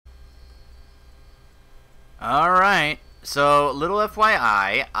Alright, so little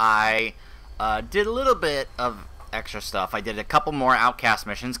FYI, I did a little bit of extra stuff. I did a couple more outcast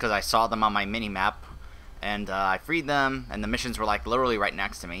missions because I saw them on my mini-map, and I freed them, and the missions were like literally right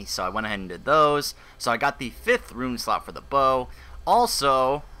next to me, so I went ahead and did those. So I got the 5th rune slot for the bow.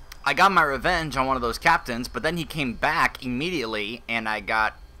 Also, I got my revenge on one of those captains, but then he came back immediately, and I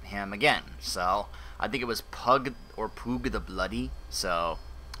got him again. So I think it was Pug or Poog the Bloody. So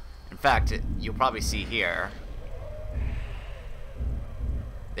in fact, you'll probably see here.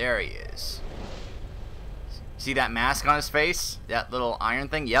 There he is. See that mask on his face? That little iron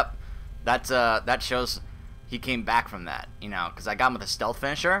thing? Yep. That shows he came back from that, you know, because I got him with a stealth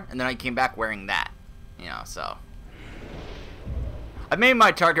finisher, and then I came back wearing that, you know, so. I made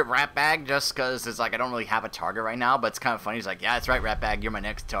my target Ratbag just because it's like I don't really have a target right now, but it's kind of funny. He's like, yeah, that's right, Ratbag, you're my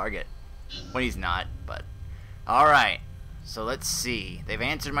next target. When he's not, but. Alright. So let's see. They've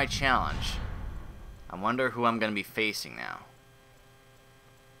answered my challenge. I wonder who I'm going to be facing now.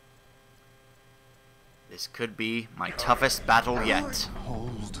 This could be my toughest battle yet.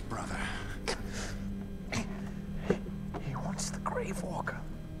 Hold, brother. He wants the Grave Walker.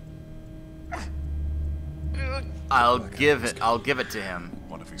 I'll give it to him.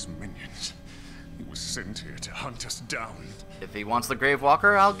 One of his minions. He was sent here to hunt us down. If he wants the Grave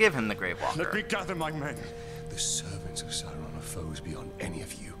Walker, I'll give him the Grave Walker. Let me gather my men. The servants of Sauron are foes beyond any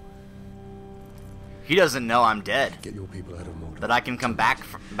of you. He doesn't know I'm dead. Get your people out of Mordor. That I can come back.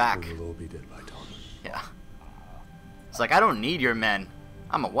 We will all be dead by dawn. Yeah. It's like, I don't need your men.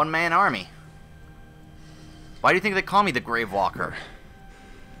 I'm a one-man army. Why do you think they call me the Grave Walker?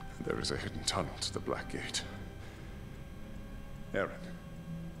 There is a hidden tunnel to the Black Gate. Aaron.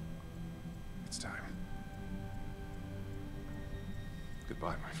 It's time.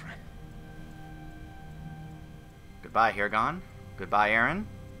 Goodbye, my friend. Goodbye, Hirgon. Goodbye, Aaron.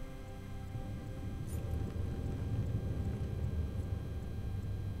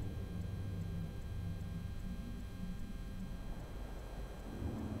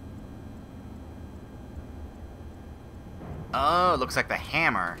 Oh, it looks like the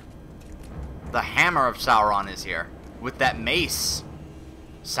hammer. The hammer of Sauron is here. With that mace.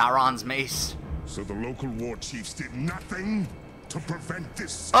 Sauron's mace. So the local war chiefs did nothing to prevent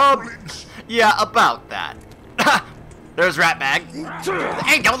this Oh, sacrilege? yeah, about that. There's Ratbag.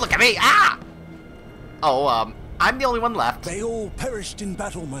 Hey, don't look at me! Ah! Oh, I'm the only one left. They all perished in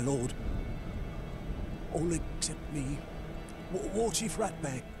battle, my lord. All except me. War Chief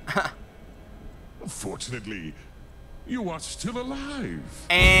Ratbag. Fortunately, you are still alive.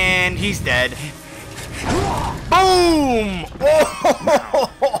 And he's dead. Boom!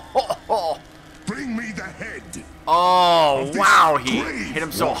 Oh, Bring me the head. oh wow, he hit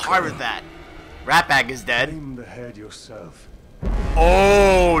him so hard with that. Ratbag is dead. Claim the head yourself.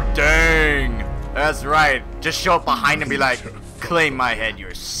 Oh, dang. That's right. Just show up behind him and be like, claim my head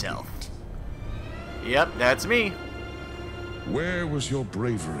yourself. Yep, that's me. Where was your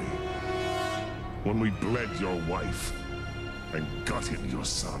bravery when we bled your wife and gutted your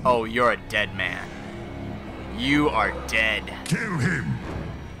son? Oh, you're a dead man. You are dead. Kill him.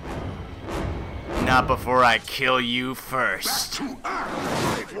 Not before I kill you first. To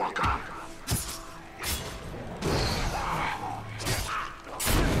Earth, Grave Walker.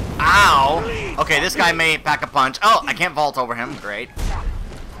 Ow! Okay, this guy may pack a punch. Oh, I can't vault over him. Great.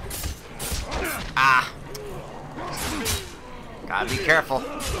 Ah. Gotta be careful.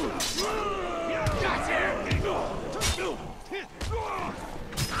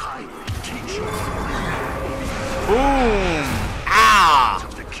 Boom! Ah!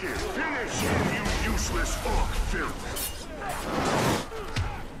 Finish him, you useless orc filth.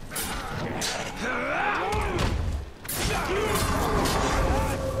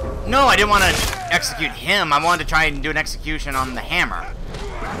 No, I didn't want to execute him. I wanted to try and do an execution on the hammer.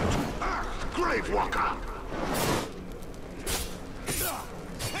 Grave Walker.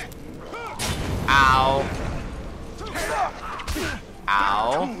 Ow.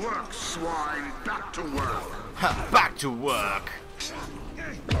 Ow. To work, swine. Back to work. Back to work.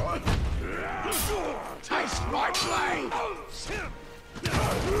 Taste my blade. The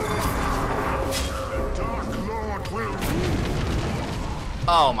Dark Lord will.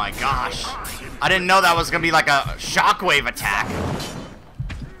 Oh my gosh. I didn't know that was gonna be like a shockwave attack.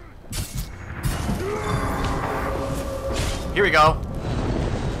 Here we go.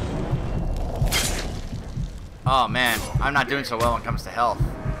 Oh man, I'm not doing so well when it comes to health.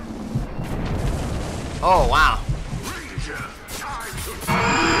 Oh wow. Ranger, time to.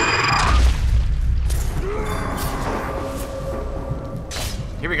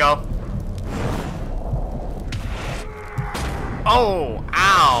 Here we go. Oh,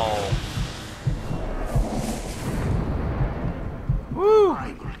 ow.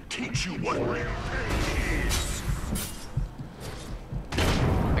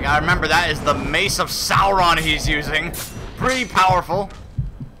 Gotta remember, that is the Mace of Sauron he's using. Pretty powerful.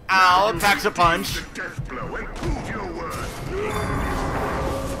 Ow, packs a punch. The death blow and prove your worth.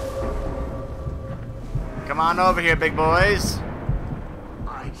 Come on over here, big boys.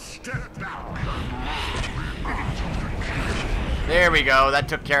 I step back. There we go, that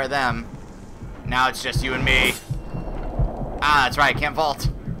took care of them. Now it's just you and me. Ah, that's right, can't vault.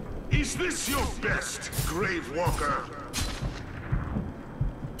 Is this your best, Grave Walker?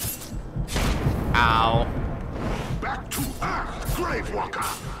 Ow. Back to Earth, Grave Walker.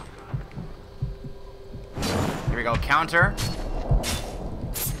 Here we go, counter.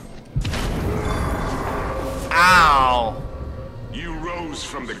 Ow. You rose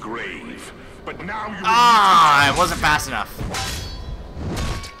from the grave, but now you... Ah, it wasn't fast enough.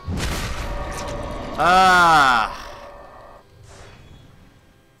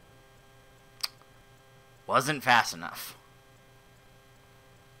 Wasn't fast enough.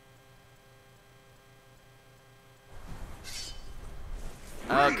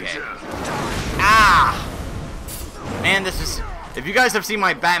 Okay. Ah! Man, this is... If you guys have seen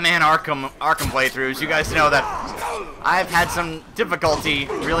my Batman Arkham playthroughs, you guys know that I've had some difficulty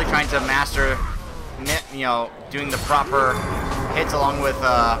really trying to master, you know, doing the proper hits along with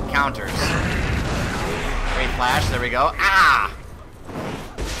counters. Great flash, there we go. Ah!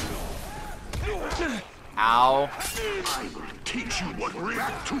 Ow. I will teach you what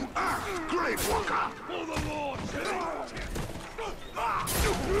back to Earth, Grave Walker.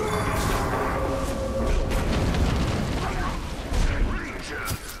 Ranger,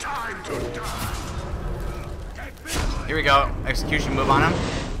 time to die. Here we go. Execution move on him.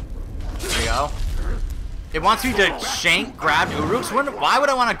 Here we go. It wants me to shank grabbed Uruks. Why would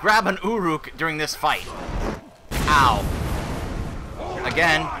I want to grab an Uruk during this fight? Ow.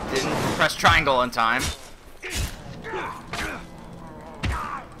 Again, didn't press triangle in time.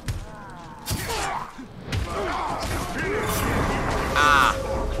 Ah.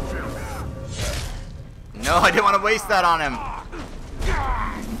 No, I didn't want to waste that on him.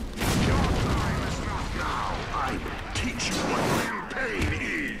 I will teach you what real pain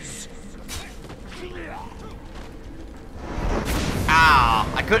is.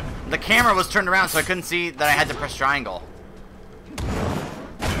 Ow. I couldn't. The camera was turned around, so I couldn't see that I had to press triangle.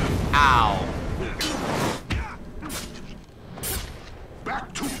 Ow.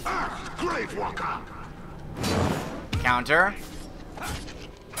 Back to Earth, Grave Walker. Counter.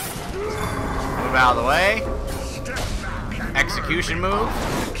 Move out of the way. Execution move.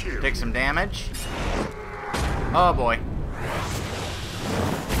 Take some damage. Oh boy.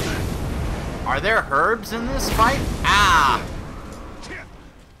 Are there herbs in this fight? Ah!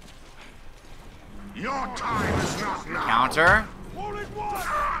 Your time is not now. Counter.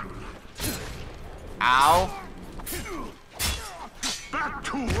 Ow. Back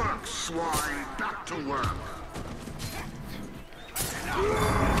to work, swine. Back to work.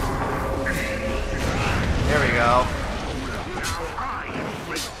 There we go. Now I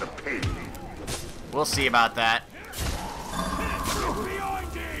inflict the pain. We'll see about that.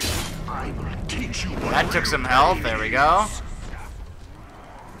 I will teach you what That took some health. There we go.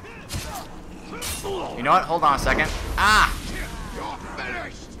 You know what? Hold on a second. Ah!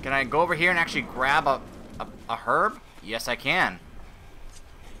 Can I go over here and actually grab a herb? Yes, I can.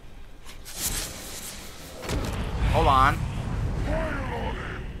 Hold on.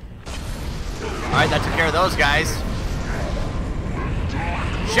 Alright, that took care of those guys.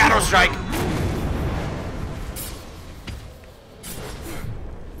 Shadow Strike!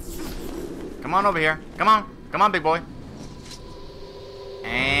 Come on over here. Come on. Come on, big boy.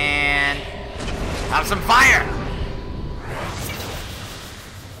 And... have some fire!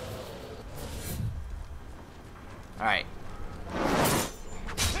 Alright.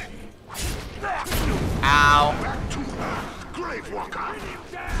 Ow. back to Earth, Grave Walker.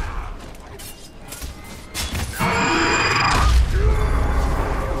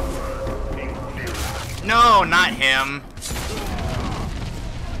 No, not him.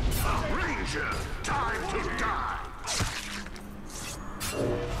 Ranger, time to die.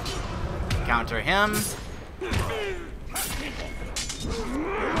 Counter him.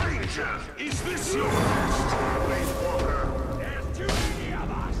 Ranger, is this your best, Grave Walker?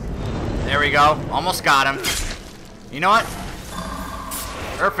 There we go. Almost got him. You know what?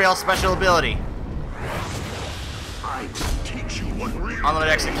 Urfael special ability. I will teach you what real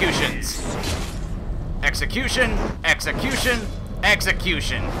Unlimited executions. Execution, execution,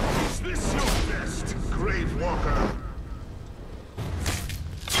 execution. is this your best, Grave Walker?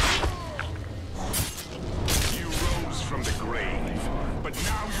 You rose from the grave, but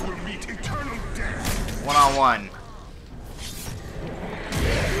now you will meet eternal death. One-on-one.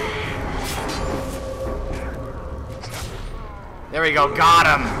 There we go, got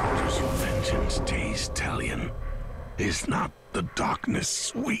him! Does your vengeance taste, Talion? Is not the darkness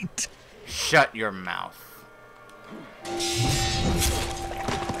sweet? Shut your mouth.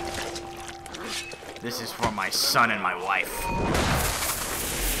 This is for my son and my wife.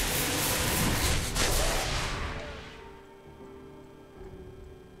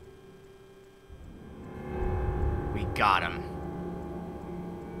 We got him.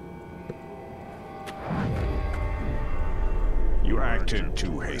 You acted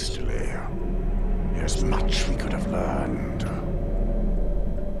too hastily. There's much we could have learned.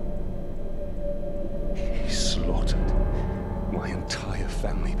 He slaughtered my entire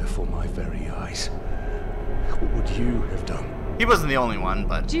family before my very eyes. What would you have done? He wasn't the only one,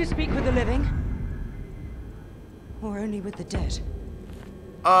 but... Do you speak with the living? Or only with the dead?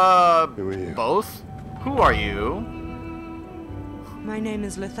 Who are you? Both? Who are you? My name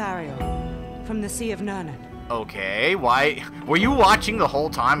is Lithariel, from the Sea of Nurnen. Okay, why? Were you watching the whole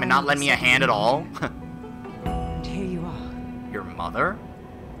time and not lend me a hand at all? And here you are. Your mother?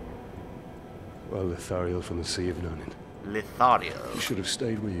 Well, Lithariel from the Sea of Nurnen. Lithariel. You should have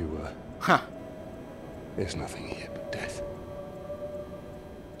stayed where you were. Huh. There's nothing here but death.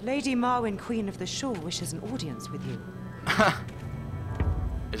 Lady Marwyn, Queen of the Shore, wishes an audience with you.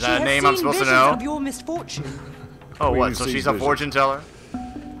 Is that a name I'm supposed to know? Of your misfortune. Oh, what? Queen So sees she's a vision. fortune teller?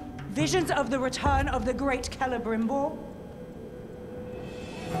 Visions of the return of the great Celebrimbor.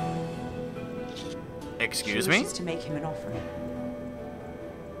 Excuse She me? wishes to make him an offering.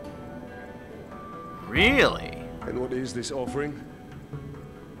 Really? And what is this offering?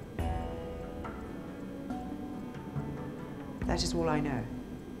 That is all I know.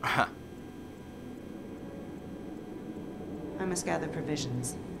 I must gather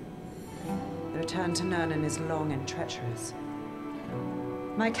provisions. The return to Nurnen is long and treacherous.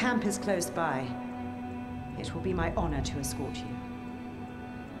 My camp is close by. It will be my honor to escort you.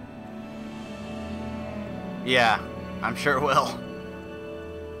 Yeah, I'm sure it will.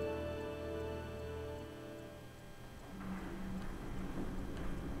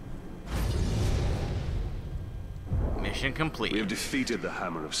 Mission complete. We have defeated the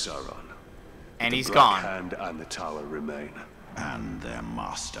Hammer of Sauron. And The he's Black gone. Hand and the Tower remain. And their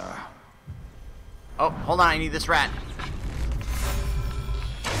master. Oh, hold on, I need this rat.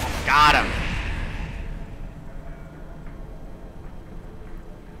 Got him.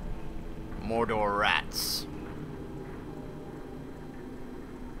 Mordor rats.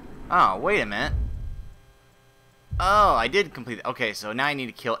 Oh, wait a minute. Oh, I did complete it. Okay, so now I need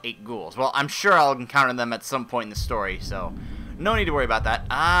to kill 8 ghouls. Well, I'm sure I'll encounter them at some point in the story, so no need to worry about that.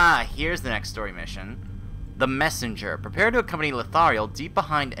 Ah, here's the next story mission. The Messenger. Prepare to accompany Lithariel deep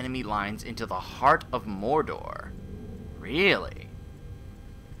behind enemy lines into the heart of Mordor. Really?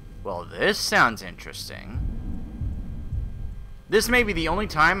 Well, this sounds interesting. This may be the only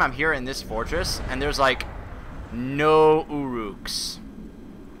time I'm here in this fortress, and there's, like, no Uruks.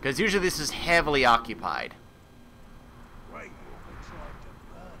 Because usually this is heavily occupied.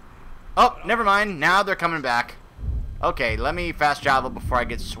 Oh, never mind. Now they're coming back. Okay, let me fast travel before I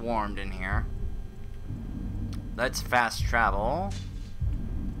get swarmed in here. Let's fast travel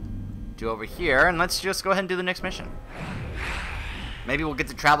to over here, and let's just go ahead and do the next mission. Maybe we'll get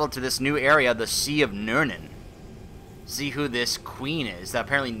to travel to this new area, the Sea of Nurnen. See who this queen is that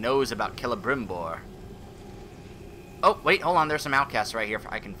apparently knows about Celebrimbor. Oh, wait, hold on. There's some outcasts right here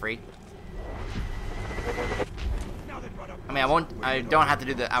I can free. I mean, I don't have to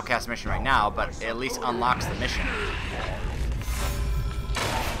do the outcast mission right now, but it at least unlocks the mission.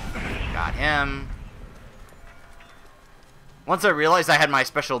 Got him. Once I realized I had my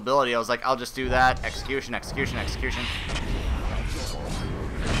special ability, I was like, I'll just do that. Execution, execution, execution.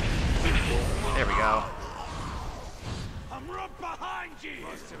 There we go. I'm right behind you.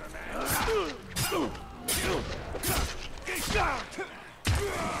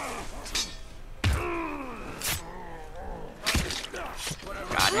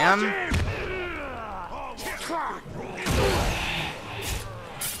 Got him.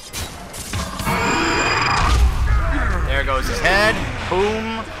 There goes his head.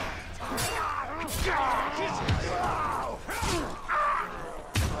 Boom.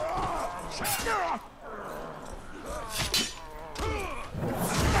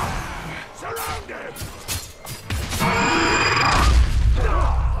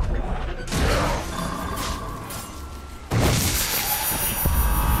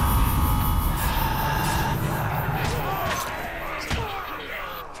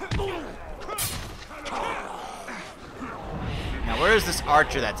 Now, where is this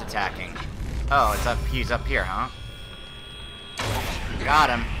archer that's attacking? Oh, he's up here, huh? Got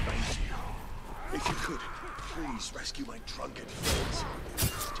him. If you could, Please rescue my drunken friends.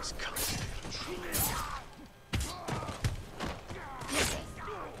 Just come.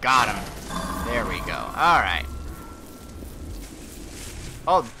 Got him. There we go. Alright.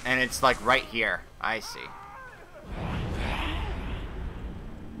 Oh, and it's like right here. I see.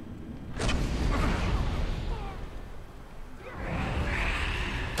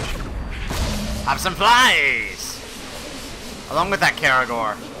 Have some flies! Along with that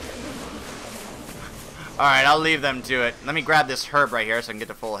Karagor. Alright, I'll leave them to it. Let me grab this herb right here so I can get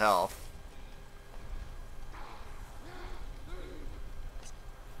to full health.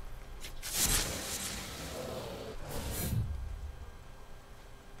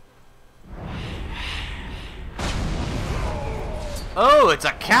 Oh, it's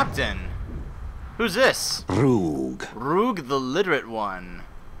a captain! Who's this? Rogue. Roog the literate one.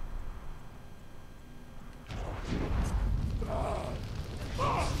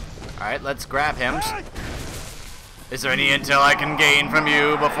 Alright, let's grab him. Is there any intel I can gain from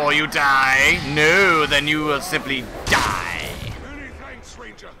you before you die? No, then you will simply die. Many thanks,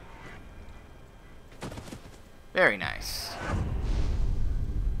 Ranger. Very nice.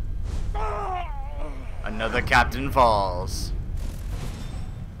 Another captain falls.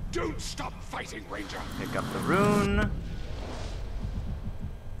 Don't stop fighting, Ranger. Pick up the rune.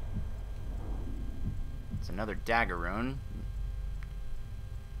 It's another dagger rune.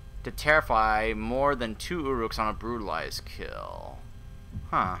 To terrify more than 2 Uruks on a brutalized kill.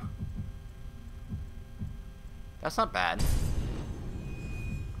 Huh. That's not bad.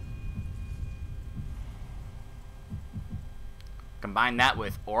 Combine that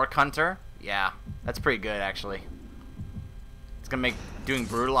with Orc Hunter. Yeah, that's pretty good actually. It's gonna make doing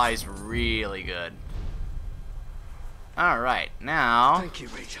brutalized really good. Alright, now... Thank you,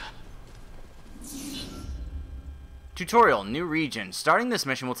 Ranger. Tutorial, new region. Starting this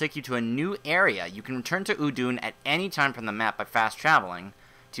mission will take you to a new area. You can return to Udun at any time from the map by fast traveling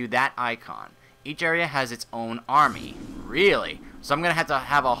to that icon. Each area has its own army. Really? So I'm going to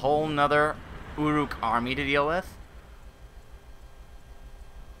have a whole nother Uruk army to deal with?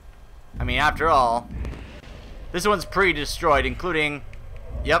 I mean, after all, this one's pretty destroyed, including...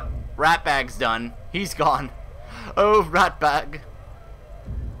 Yep, Ratbag's done. He's gone. Oh, Ratbag.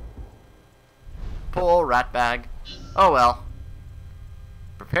 Poor Ratbag. Oh well.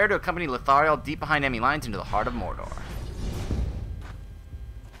 Prepare to accompany Lithariel deep behind enemy lines into the heart of Mordor.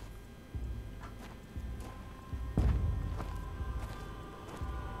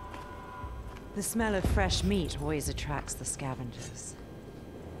 The smell of fresh meat always attracts the scavengers.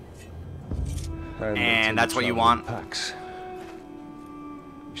 And that's what you want? Packs.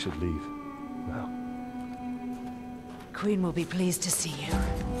 We should leave now. Queen will be pleased to see you.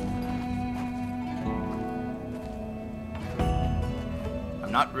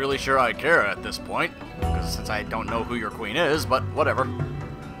 I'm not really sure I care at this point, because since I don't know who your queen is, but whatever.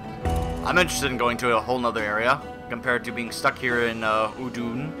 I'm interested in going to a whole nother area, compared to being stuck here in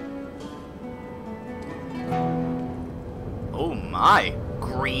Udun. Oh my,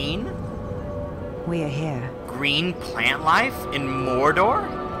 green? We are here. Green plant life in Mordor?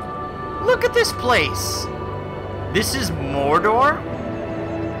 Look at this place! This is Mordor?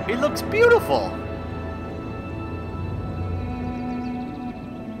 It looks beautiful!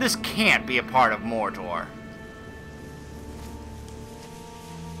 This can't be a part of Mordor.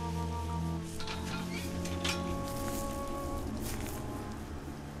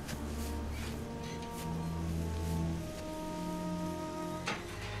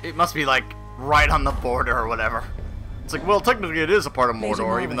 It must be like right on the border or whatever. It's like, well, technically it is a part of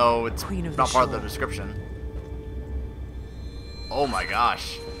Mordor, even though it's not part of the description. Oh my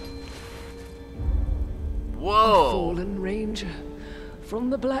gosh. Whoa! A fallen ranger from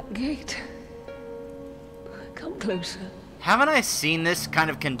the Black Gate. Come closer. Haven't I seen this kind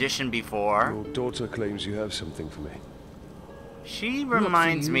of condition before? Your daughter claims you have something for me. She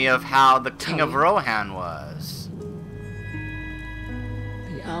reminds me of how the King of Rohan was.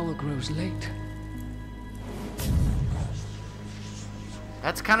 The hour grows late.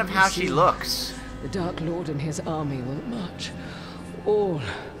 That's kind of how she looks. The Dark Lord and his army will march all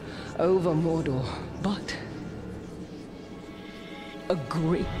over Mordor, but a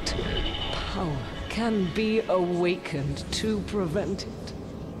great power can be awakened to prevent it.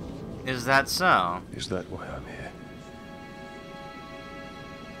 Is that so? Is that why I'm here?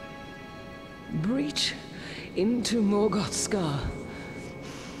 Breach into Morgoth's scar.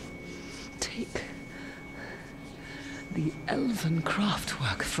 Take the elven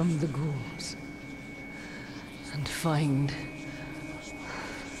craftwork from the ghouls and find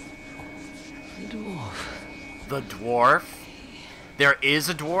the dwarf. The dwarf? There is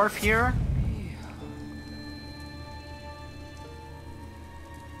a dwarf here?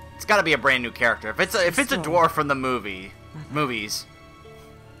 It's got to be a brand new character. If it's a dwarf from the movies.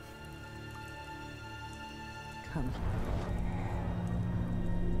 Come.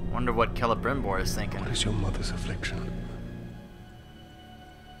 Wonder what Celebrimbor is thinking. What is your mother's affliction?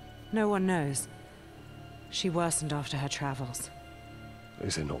 No one knows. She worsened after her travels.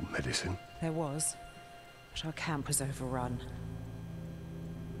 Is there not medicine? There was, but our camp was overrun.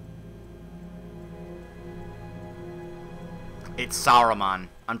 It's Saruman.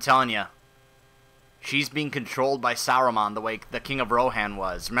 I'm telling you. She's being controlled by Saruman the way the King of Rohan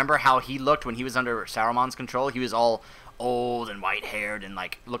was. Remember how he looked when he was under Saruman's control? He was all old and white-haired and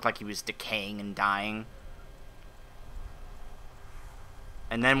like looked like he was decaying and dying.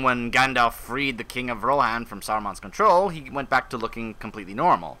 And then when Gandalf freed the King of Rohan from Saruman's control, he went back to looking completely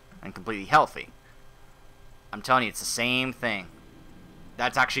normal and completely healthy. I'm telling you, it's the same thing.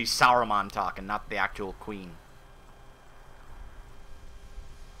 That's actually Saruman talking, not the actual queen.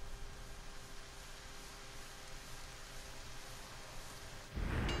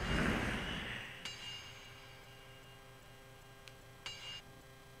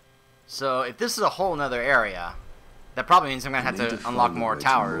 So, if this is a whole nother area, that probably means I'm going to have to unlock more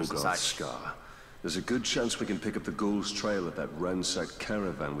towers and such. Scar. There's a good chance we can pick up the ghoul's trail at that ransacked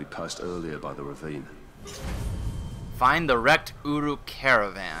caravan we passed earlier by the ravine. Find the wrecked Uruk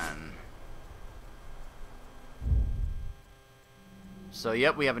caravan. So,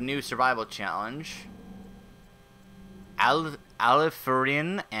 yep, we have a new survival challenge.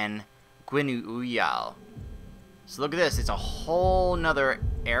 Alifurin and Gwinu'uyal. So look at this, it's a whole nother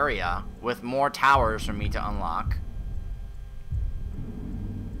area with more towers for me to unlock.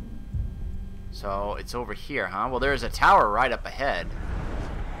 So it's over here, huh? Well, there's a tower right up ahead.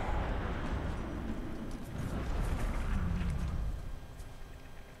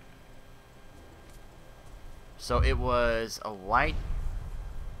 So it was a white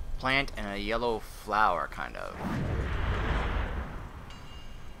plant and a yellow flower, kind of.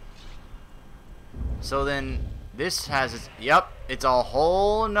 So then this has its, yep, it's a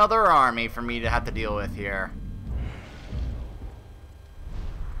whole nother army for me to have to deal with here.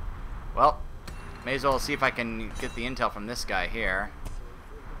 Well, may as well see if I can get the intel from this guy here.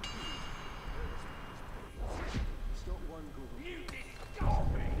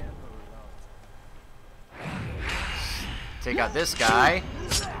 Take out this guy,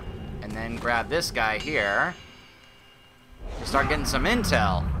 and then grab this guy here to start getting some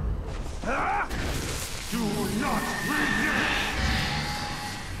intel.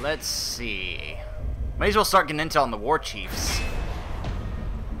 Let's see. May as well start getting intel on the war chiefs.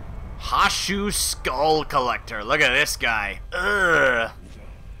 Hashu Skull Collector. Look at this guy. Ugh.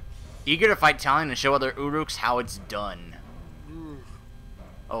 Eager to fight Talion and show other Uruks how it's done.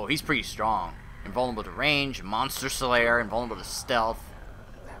 Oh, he's pretty strong. Invulnerable to range, monster slayer, invulnerable to stealth,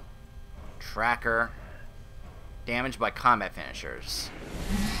 tracker, damaged by combat finishers.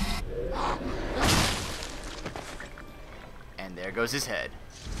 And there goes his head.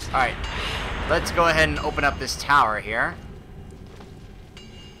 Alright, let's go ahead and open up this tower here.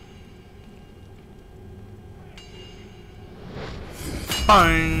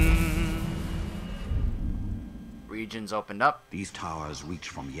 Bang! Regions opened up. These towers reach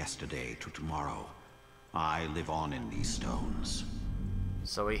from yesterday to tomorrow. I live on in these stones.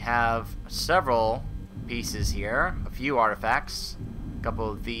 So we have several pieces here, a few artifacts, a couple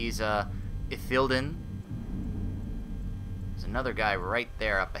of these Ithilden. There's another guy right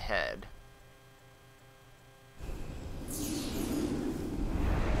there up ahead.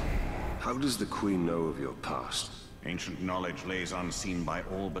 How does the Queen know of your past? Ancient knowledge lays unseen by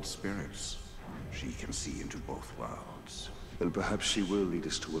all but spirits. She can see into both worlds. Then perhaps she will lead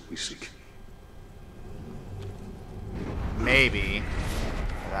us to what we seek. Maybe.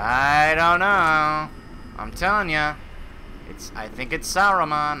 But I don't know. I'm telling you. I think it's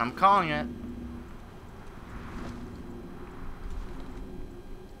Saruman. I'm calling it.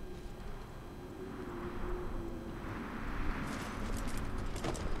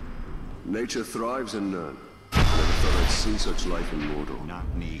 Nature thrives in Nirn. Never thought I'd see such life in Mordor.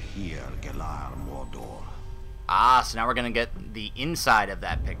 Not me here, Galar Mordor. Ah, so now we're gonna get the inside of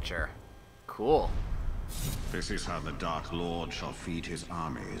that picture. Cool. This is how the Dark Lord shall feed his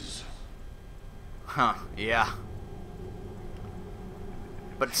armies. Huh, yeah.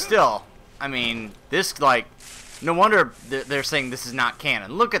 But still, I mean, this, like, no wonder they're saying this is not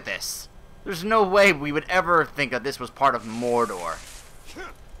canon. Look at this. There's no way we would ever think that this was part of Mordor.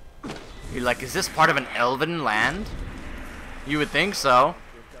 You're like, is this part of an elven land? You would think so.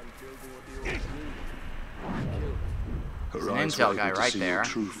 There's an intel guy right there.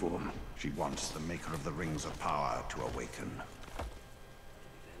 True form. She wants the maker of the Rings of Power to awaken.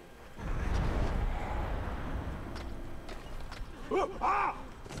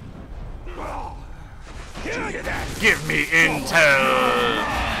 Give me intel!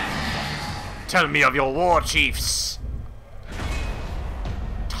 Tell me of your war chiefs!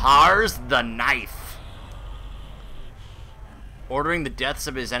 Tars the Knife. Ordering the deaths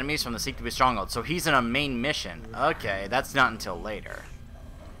of his enemies from the Seek to be Stronghold. So he's in a main mission. Okay, that's not until later.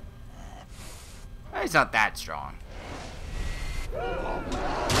 He's not that strong.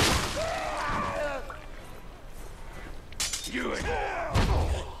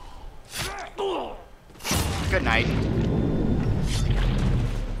 Good night.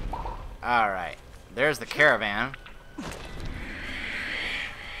 Alright. There's the caravan.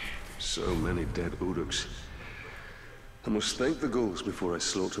 So many dead Uruks. I must thank the ghouls before I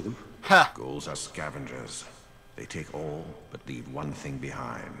slaughter them. Ha! Ghouls are scavengers. They take all, but leave one thing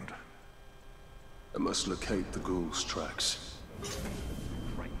behind. I must locate the ghouls' tracks.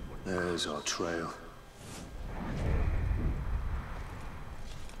 There's our trail.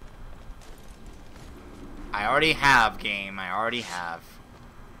 I already have, game. I already have.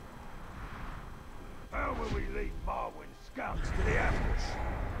 How will we lead Marwyn scouts to the ambush?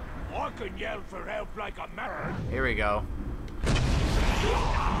 I can yell for help like a man. Here we go.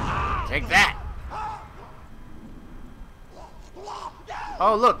 Take that!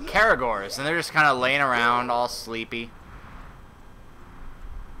 Oh, look, Caragors, and they're just kind of laying around, all sleepy.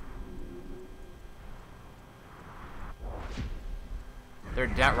 They're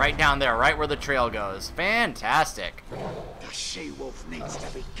right down there, right where the trail goes. Fantastic. The she-wolf needs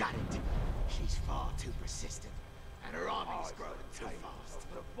to be gutted. She's far too persistent, and her army's growing too fast.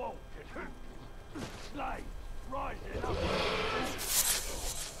 The vault. Slave, rising up.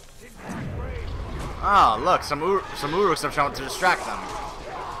 Oh, look, some Uruks have shown to distract them.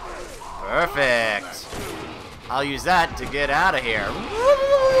 Perfect. I'll use that to get out of here.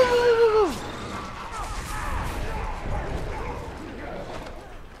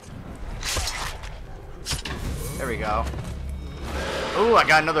 There we go. Ooh, I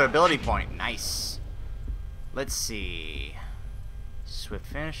got another ability point. Nice. Let's see. Swift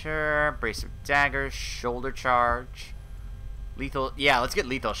finisher, brace of daggers, shoulder charge, lethal. Yeah, let's get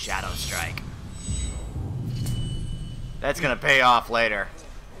lethal shadow strike. That's gonna pay off later.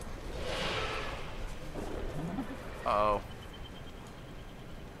 Uh-oh.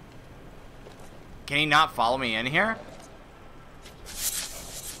 Can he not follow me in here?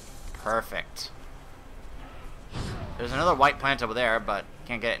 Perfect. There's another white plant over there, but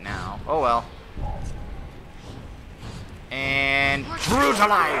can't get it now. Oh well. And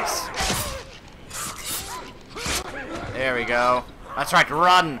brutalize! There we go. That's right,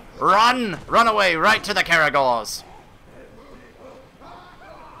 run! Run! Run away right to the Caragors!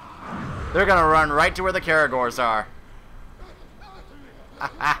 They're gonna run right to where the Caragors are.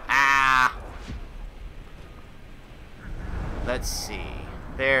 Let's see.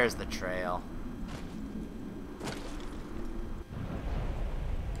 There's the trail.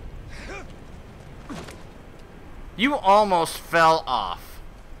 You almost fell off.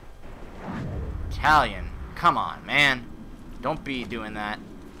 Italian. Come on, man. Don't be doing that.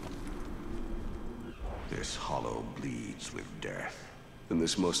 This hollow bleeds with death. Then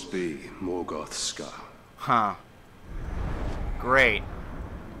this must be Morgoth's scar. Huh. Great.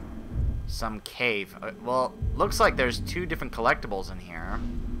 Some cave. Well, looks like there's 2 different collectibles in here.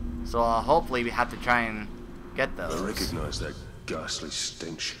 So hopefully we have to try and get those. I recognize that ghastly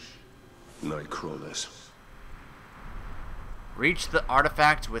stench. Night crawlers. Reach the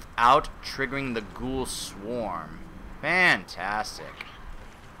artifact without triggering the ghoul swarm. Fantastic.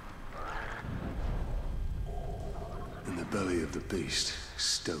 In the belly of the beast,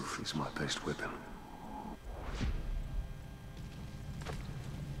 stealth is my best weapon.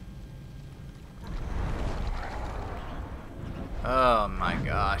 Oh my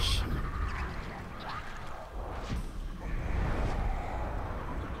gosh.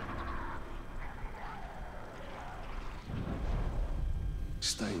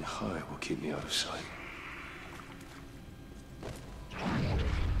 Staying high will keep me out of sight.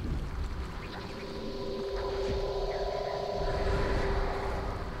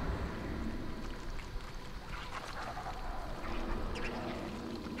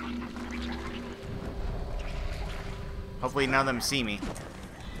 Hopefully none of them see me.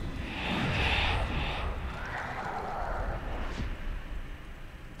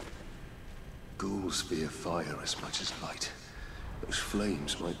 Ghouls fear fire as much as light. Those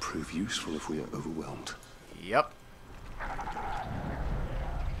flames might prove useful if we are overwhelmed. Yep.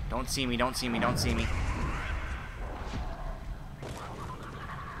 Don't see me, don't see me, don't see me.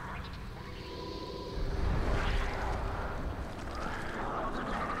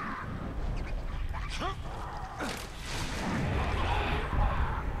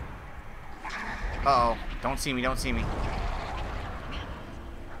 Uh-oh. Don't see me, don't see me.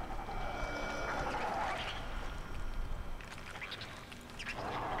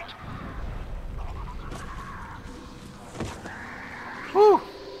 Whew.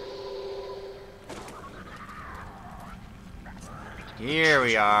 Here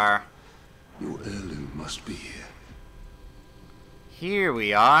we are. Your heirloom must be here. Here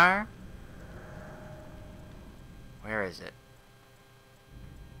we are. Where is it?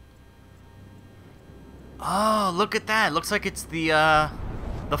 Oh, look at that. Looks like it's the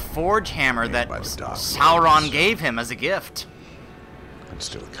forge hammer that Sauron gave him as a gift. And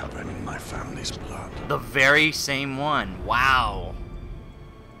still covered in my family's blood. The very same one. Wow.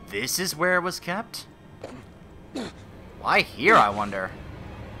 This is where it was kept? Why here, I wonder?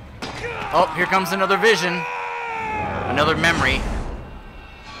 Oh, here comes another vision. Another memory.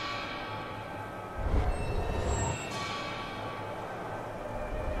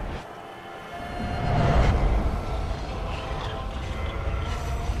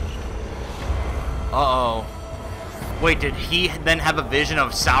 Uh-oh. Wait, did he then have a vision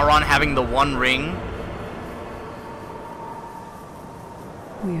of Sauron having the One Ring?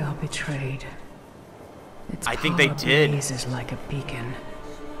 We are betrayed. Its I think they power did. blazes like a beacon,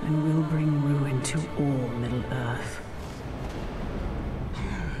 and will bring ruin to all Middle-earth.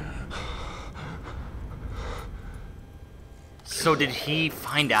 So did he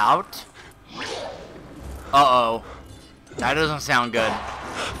find out? Uh-oh. That doesn't sound good.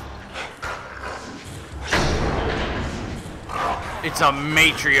 It's a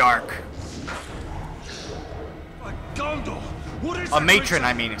matriarch. A matron,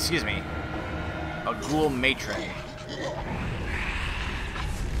 I mean, excuse me. A ghoul matron.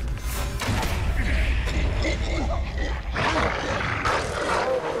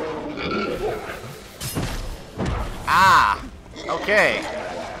 Ah, okay.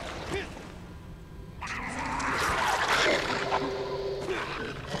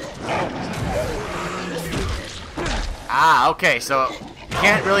 Ah, okay, so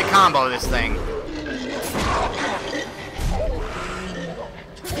can't really combo this thing.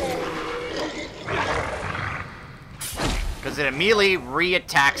 Because it immediately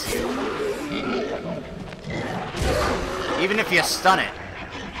re-attacks you. Even if you stun it.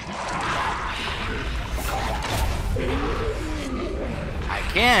 I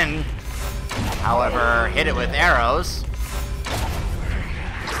can, however, hit it with arrows.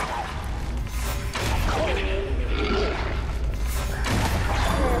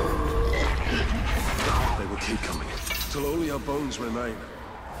 They will keep coming, till only our bones remain.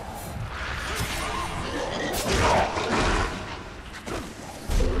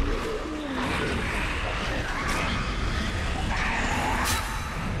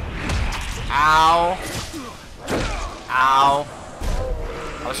 Ow. Ow.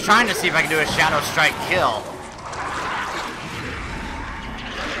 I was trying to see if I could do a Shadow Strike kill.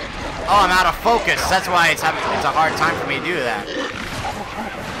 Oh, I'm out of focus. That's why it's a hard time for me to do that.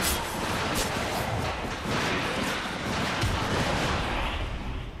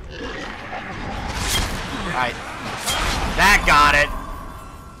 Alright. That got it.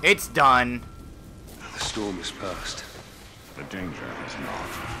 It's done. The storm is past. The danger is not.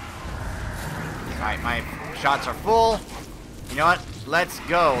 Alright, my shots are full. You know what? Let's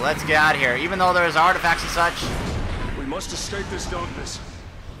go. Let's get out of here. Even though there's artifacts and such. We must escape this darkness.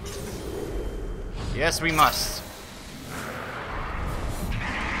 Yes, we must.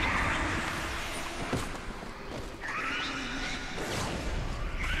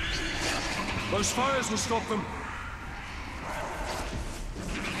 Those fires will stop them.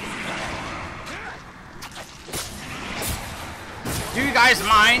 Do you guys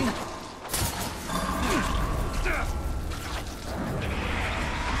mind?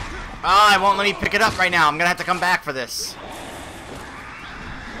 Oh, it won't let me pick it up right now. I'm gonna have to come back for this.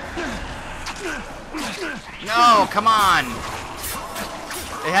 No, come on.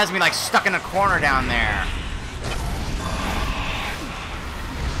 It has me like stuck in a corner down there.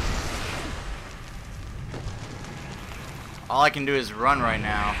 All I can do is run right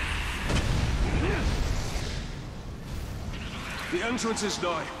now. The entrance is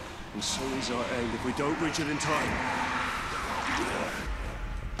nigh, and so is our end if we don't reach it in time.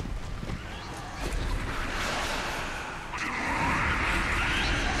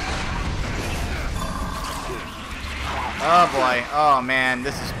 Oh boy. Oh man,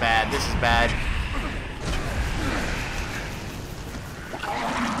 this is bad. This is bad.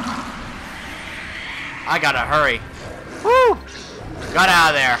 I gotta hurry. Woo! Got out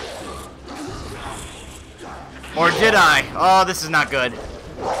of there. Or did I? Oh, this is not good.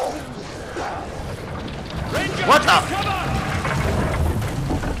 What the?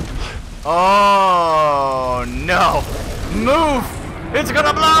 Oh, no. Move! It's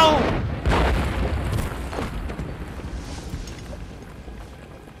gonna blow!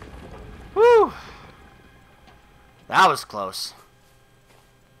 Whew. That was close.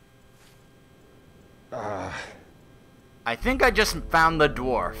 I think I just found the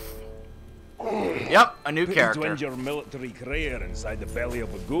dwarf. Yep, a new character. To end your military career inside the belly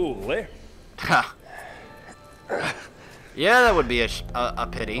of a ghoul, eh? Yeah, that would be a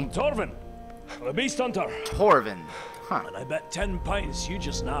pity. I'm Torvin, the beast hunter. Torvin. Huh. And I bet 10 pints you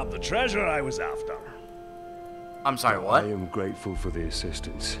just nabbed the treasure I was after. I'm sorry, what? I am grateful for the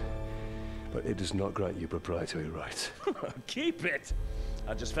assistance, but it does not grant you proprietary rights. Keep it.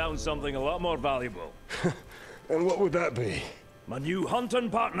 I just found something a lot more valuable. And what would that be? My new hunting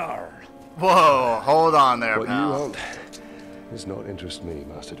partner. Whoa, hold on there, What pal. you hunt does not interest me,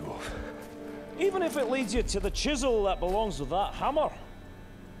 Master Dwarf. Even if it leads you to the chisel that belongs with that hammer.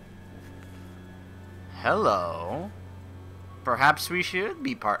 Hello. Perhaps we should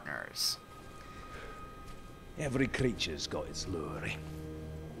be partners. Every creature's got its lure.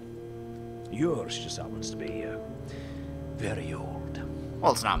 Yours just happens to be very old.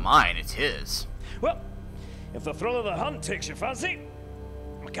 Well, it's not mine, it's his. Well, if the thrill of the hunt takes your fancy,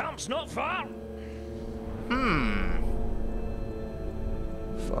 my camp's not far.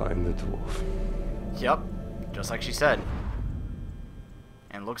 Find the dwarf. Yep, just like she said.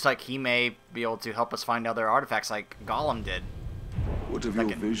 And looks like he may be able to help us find other artifacts like Gollum did. What of your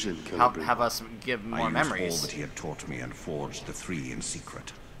vision, Help Celebrimbor? have us give more I used memories. all that he had taught me and forged the 3 in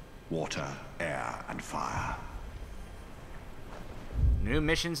secret. Water, air, and fire. New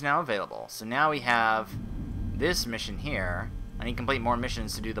missions now available. So now we have this mission here. I need to complete more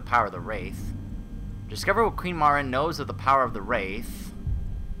missions to do the power of the Wraith. Discover what Queen Marin knows of the power of the Wraith.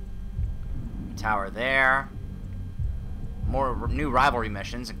 Tower there. More new rivalry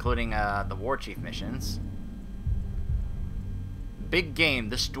missions, including the War Chief missions. Big game.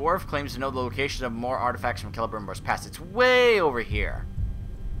 This dwarf claims to know the location of more artifacts from Celebrimbor's past. It's way over here.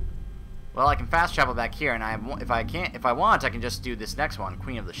 Well, I can fast travel back here, and if I want, I can just do this next one,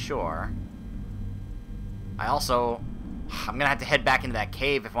 Queen of the Shore. I'm gonna have to head back into that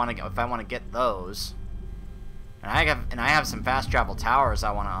cave if I want to get those. And I have some fast travel towers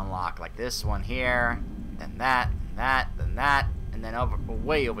I want to unlock, like this one here, then that, then that, and then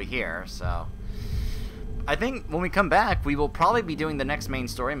way over here. So I think when we come back, we will probably be doing the next main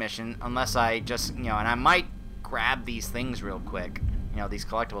story mission, unless I just, and I might grab these things real quick. These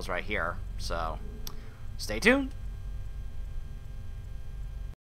collectibles right here. So stay tuned.